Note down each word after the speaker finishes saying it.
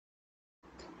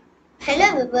Hello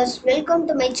viewers, welcome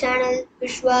to my channel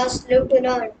Vishwa's Love to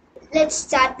Learn. Let's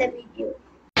start the video.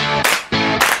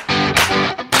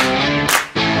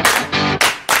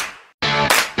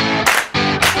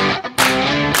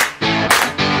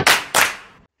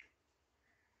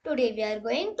 Today we are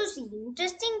going to see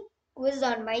interesting quiz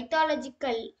on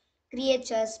mythological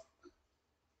creatures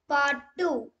part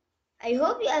 2. I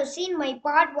hope you have seen my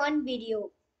part 1 video.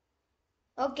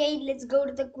 Okay, let's go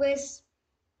to the quiz.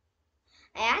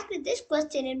 I asked this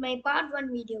question in my part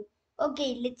 1 video.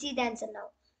 Okay, let's see the answer now.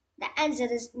 The answer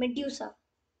is Medusa.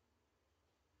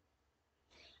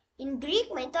 In Greek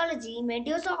mythology,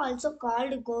 Medusa, also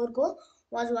called Gorgo,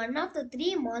 was one of the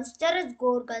three monstrous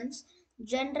gorgons,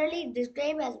 generally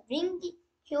described as winged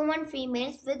human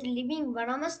females with living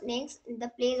venomous snakes in the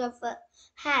place of her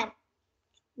hair.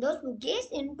 Those who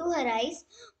gazed into her eyes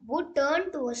would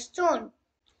turn to a stone.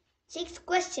 Sixth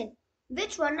question.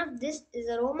 Which one of this is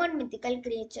a Roman mythical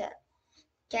creature?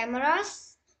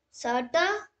 Chimeras,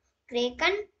 Satyr,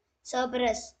 Kraken,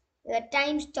 Cerberus. Your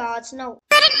time starts now.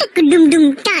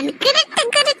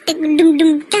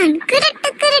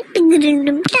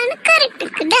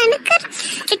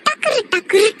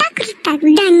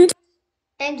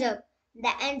 Time's up.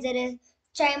 The answer is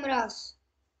Chimeras.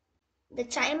 The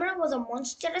chimera was a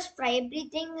monstrous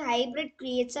fire-breathing hybrid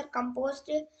creature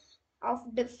composed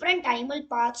of different animal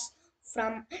parts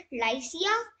from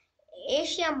Lycia,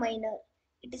 Asia Minor.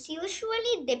 It is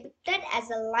usually depicted as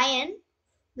a lion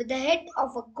with the head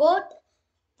of a goat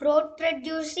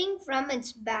protruding from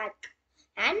its back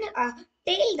and a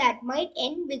tail that might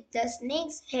end with the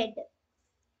snake's head.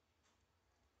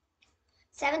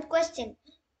 Seventh question.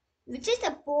 Which is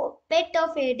the pet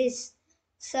of Hades?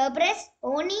 Cerberus,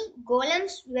 Oni,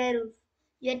 Golems, Werewolf.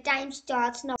 Your time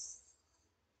starts now.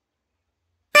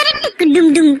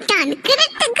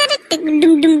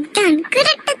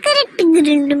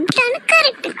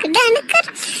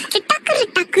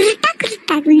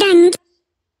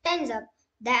 Time's up.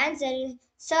 The answer is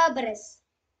Cerberus.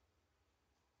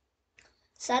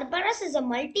 Cerberus is a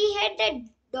multi-headed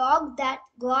dog that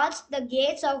guards the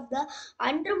gates of the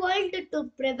underworld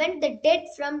to prevent the dead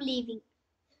from leaving.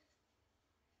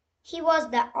 He was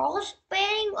the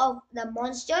offspring of the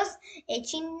monsters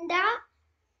Echinda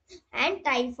and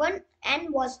Typhon and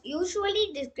was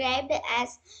usually described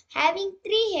as having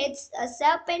three heads, a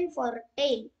serpent for a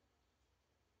tail.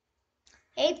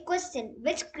 Eighth question.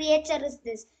 Which creature is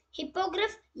this?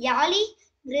 Hippogriff, Yali,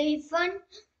 Griffin,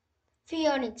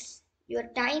 Phoenix. Your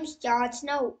time starts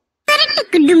now.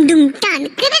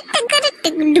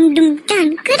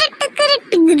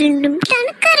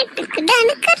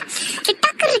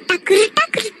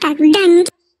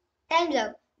 Time's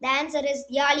up. The answer is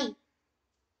Yali.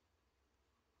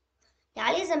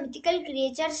 Yali is a mythical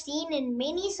creature seen in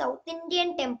many South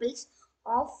Indian temples,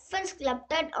 often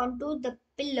sculpted onto the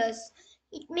pillars.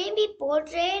 It may be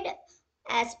portrayed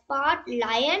as part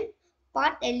lion,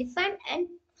 part elephant, and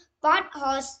part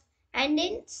horse, and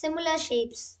in similar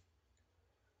shapes.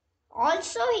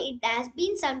 Also, it has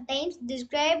been sometimes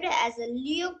described as a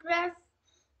leograph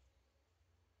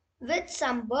with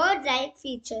some bird-like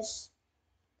features.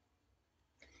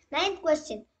 Ninth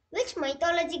question. Which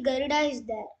mythology Garuda is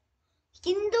there?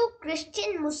 Hindu,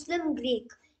 Christian, Muslim, Greek.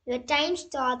 Your time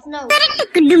starts now.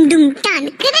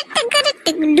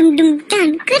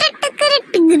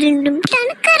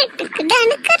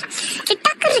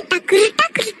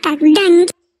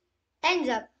 Time's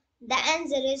up. The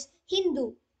answer is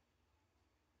Hindu.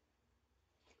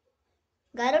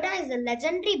 Garuda is a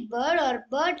legendary bird or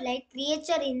bird-like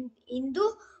creature in Hindu,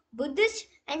 Buddhist,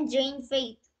 and Jain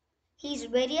faith. He is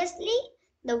variously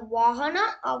the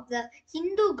Vahana of the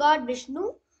Hindu god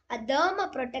Vishnu, a Dharma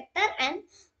protector, and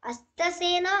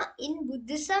Astasena in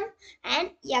Buddhism,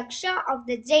 and Yaksha of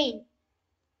the Jain.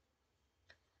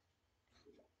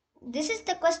 This is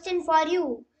the question for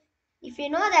you. If you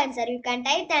know the answer, you can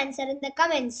type the answer in the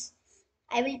comments.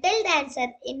 I will tell the answer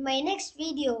in my next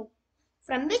video.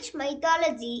 From which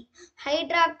mythology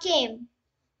Hydra came?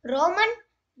 Roman,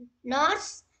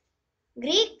 Norse,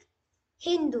 Greek,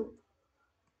 Hindu.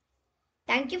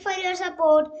 Thank you for your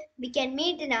support. We can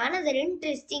meet in another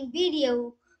interesting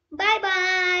video. Bye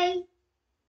bye.